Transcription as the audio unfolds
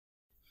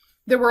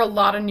There were a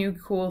lot of new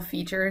cool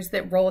features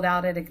that rolled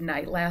out at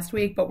Ignite last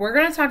week, but we're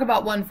going to talk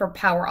about one for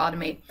Power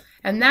Automate.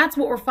 And that's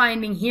what we're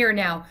finding here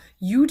now.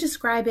 You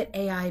describe it,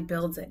 AI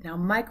builds it. Now,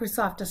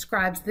 Microsoft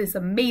describes this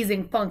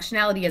amazing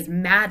functionality as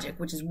magic,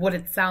 which is what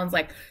it sounds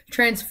like.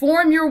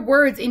 Transform your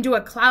words into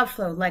a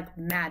Cloudflow like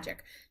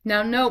magic.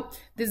 Now, note,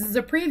 this is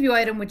a preview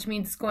item, which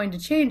means it's going to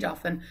change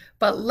often.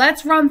 But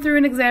let's run through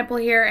an example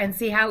here and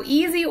see how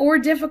easy or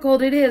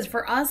difficult it is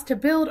for us to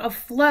build a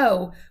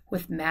flow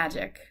with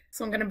magic.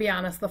 So I'm going to be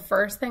honest, the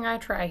first thing I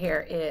try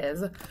here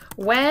is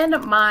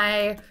when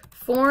my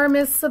form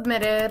is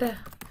submitted,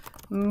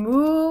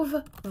 move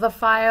the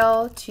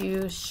file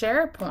to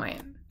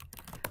SharePoint,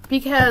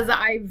 because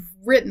I've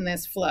written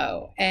this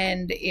flow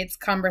and it's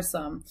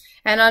cumbersome.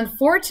 And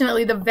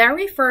unfortunately, the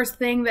very first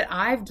thing that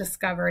I've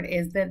discovered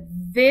is that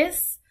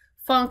this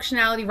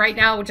functionality right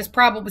now, which is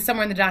probably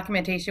somewhere in the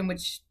documentation,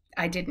 which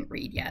I didn't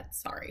read yet,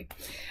 sorry,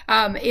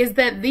 is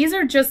that these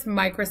are just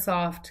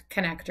Microsoft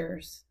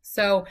connectors.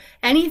 So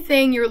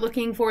anything you're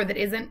looking for that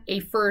isn't a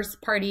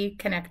first-party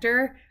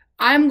connector,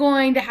 I'm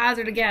going to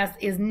hazard a guess,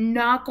 is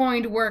not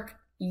going to work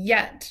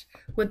yet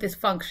with this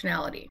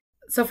functionality.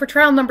 So for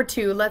trial number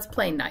 2, let's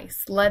play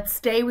nice. Let's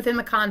stay within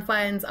the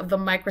confines of the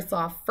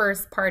Microsoft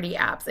first-party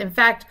apps. In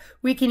fact,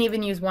 we can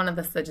even use one of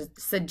the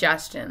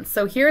suggestions.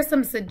 So here are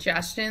some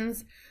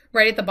suggestions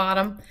right at the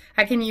bottom.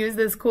 I can use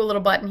this cool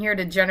little button here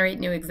to generate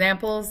new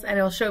examples, and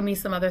it'll show me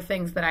some other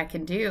things that I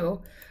can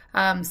do.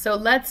 So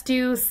let's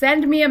do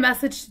send me a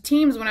message to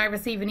Teams when I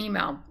receive an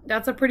email.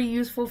 That's a pretty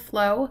useful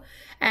flow,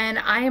 and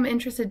I am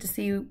interested to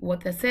see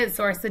what this is.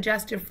 So our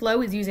suggested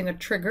flow is using a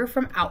trigger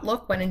from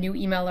Outlook when a new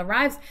email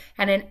arrives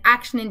and an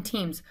action in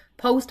Teams.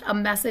 Post a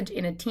message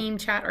in a team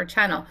chat or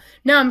channel.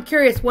 Now I'm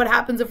curious, what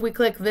happens if we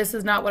click this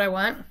is not what I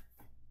want?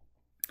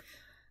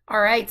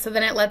 All right, so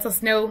then it lets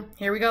us know,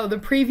 here we go. The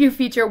preview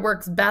feature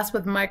works best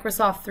with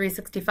Microsoft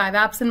 365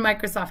 apps and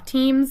Microsoft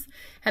Teams,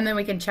 and then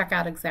we can check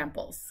out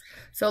examples.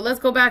 So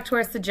let's go back to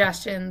our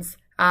suggestions.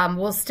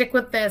 We'll stick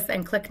with this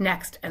and click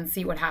next and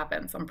see what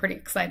happens. I'm pretty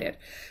excited.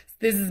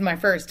 This is my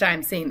first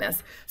time seeing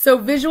this. So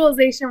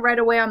visualization right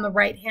away on the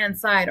right-hand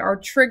side, our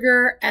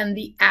trigger and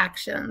the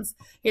actions.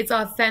 It's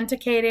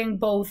authenticating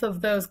both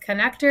of those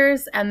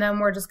connectors, and then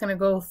we're just gonna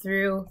go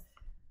through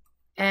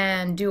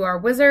and do our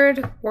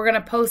wizard. We're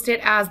gonna post it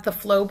as the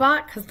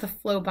Flowbot because the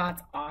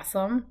Flowbot's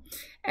awesome.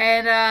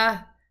 And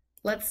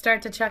let's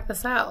start to check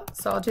this out.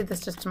 So I'll do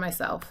this just to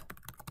myself.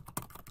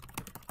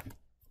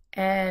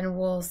 And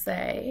we'll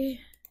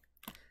say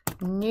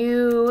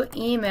new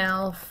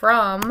email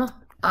from,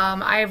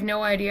 I have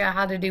no idea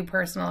how to do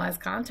personalized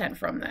content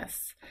from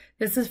this.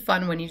 This is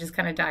fun when you just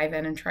kind of dive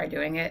in and try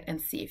doing it and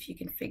see if you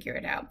can figure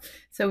it out.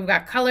 So we've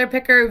got color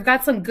picker, we've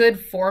got some good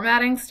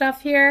formatting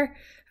stuff here.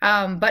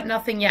 But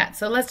nothing yet.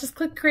 So let's just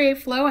click Create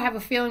Flow. I have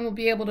a feeling we'll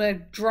be able to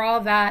draw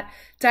that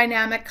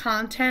dynamic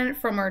content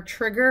from our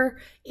trigger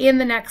in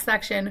the next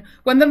section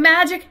when the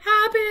magic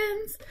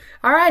happens.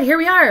 All right, here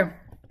we are.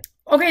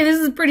 Okay, this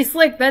is pretty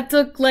slick. That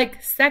took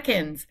like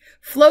seconds.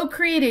 Flow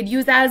created,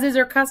 use as is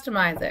or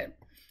customize it.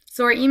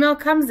 So our email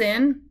comes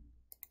in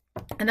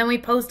and then we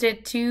post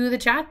it to the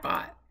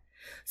chatbot.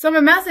 So my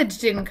message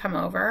didn't come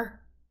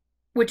over,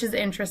 which is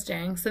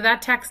interesting. So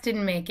that text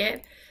didn't make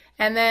it.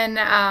 And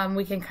then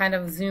we can kind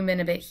of zoom in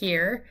a bit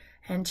here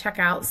and check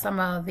out some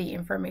of the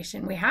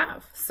information we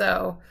have.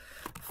 So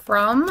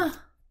from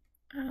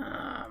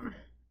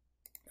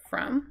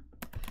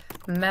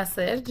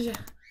message,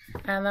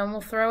 and then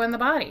we'll throw in the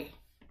body.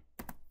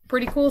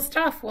 Pretty cool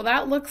stuff. Well,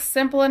 that looks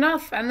simple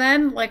enough. And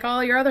then, like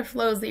all your other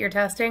flows that you're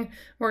testing,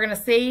 we're going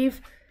to save,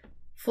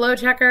 flow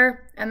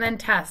checker, and then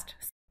test.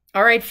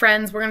 All right,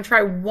 friends, we're going to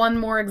try one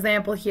more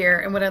example here.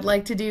 And what I'd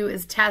like to do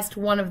is test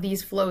one of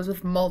these flows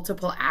with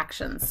multiple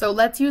actions. So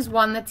let's use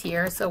one that's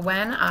here. So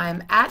when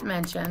I'm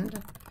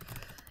 @mentioned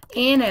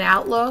in an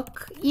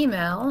Outlook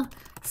email,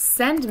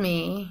 send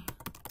me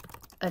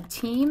a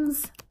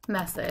Teams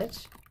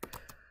message,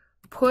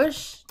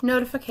 push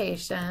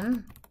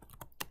notification,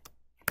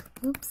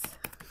 oops,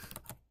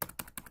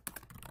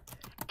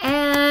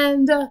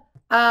 and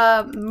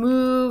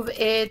move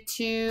it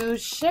to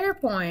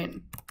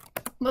SharePoint.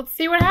 Let's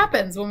see what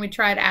happens when we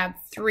try to add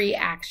 3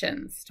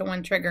 actions to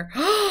one trigger.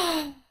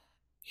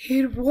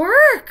 It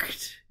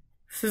worked.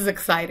 This is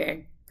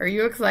exciting. Are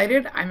you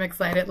excited? I'm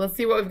excited. Let's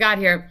see what we've got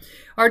here.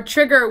 Our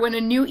trigger, when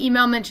a new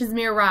email mentions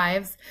me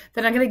arrives,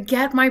 then I'm going to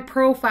get my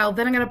profile.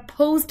 Then I'm going to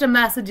post a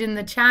message in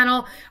the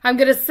channel. I'm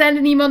going to send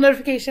an email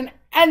notification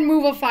and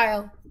move a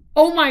file.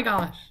 Oh my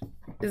gosh.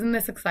 Isn't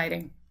this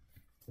exciting?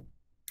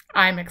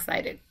 I'm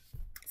excited.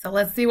 So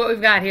let's see what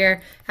we've got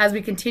here as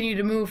we continue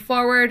to move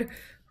forward.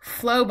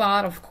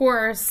 Flowbot, of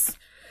course.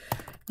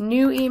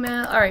 New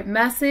email. All right,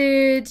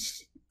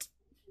 message.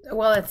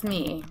 Well, it's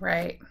me,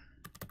 right?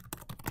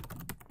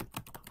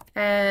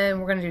 And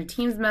we're going to do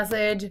Teams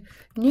message.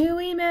 New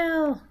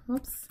email.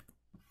 Oops.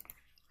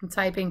 I'm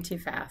typing too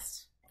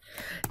fast.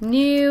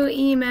 New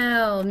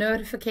email.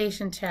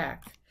 Notification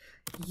check.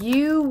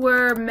 You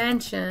were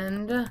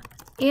mentioned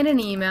in an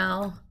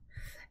email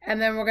And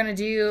then we're going to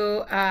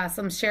do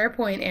some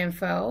SharePoint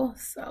info.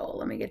 So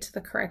let me get to the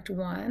correct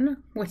one,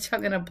 which I'm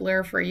going to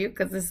blur for you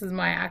because this is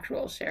my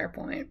actual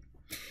SharePoint.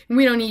 And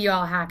we don't need you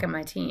all hacking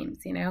my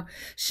teams, you know.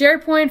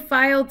 SharePoint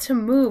file to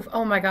move.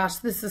 Oh my gosh,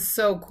 this is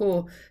so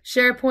cool.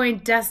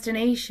 SharePoint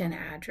destination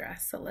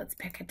address. So let's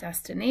pick a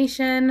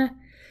destination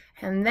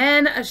and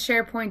then a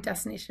SharePoint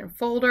destination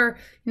folder.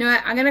 You know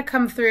what? I'm going to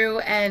come through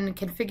and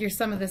configure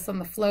some of this on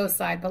the flow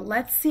side, but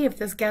let's see if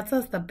this gets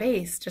us the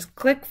base. Just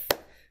click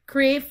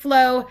create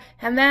flow,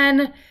 and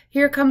then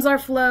here comes our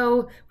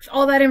flow with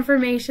all that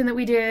information that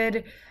we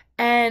did.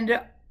 And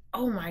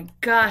oh my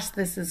gosh,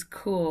 this is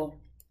cool.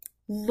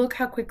 Look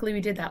how quickly we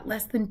did that.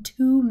 Less than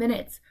 2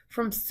 minutes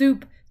from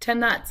soup to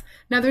nuts.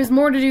 Now there's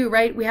more to do,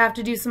 right? We have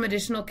to do some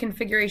additional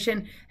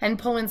configuration and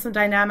pull in some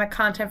dynamic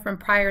content from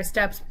prior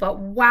steps, but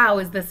wow,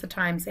 is this a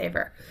time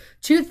saver.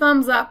 2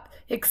 thumbs up.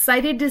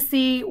 Excited to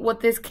see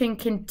what this can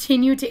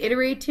continue to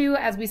iterate to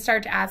as we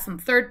start to add some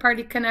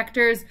third-party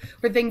connectors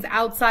or things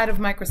outside of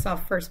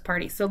Microsoft first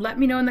party. So let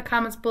me know in the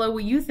comments below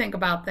what you think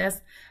about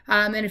this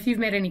and if you've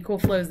made any cool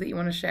flows that you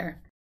want to share.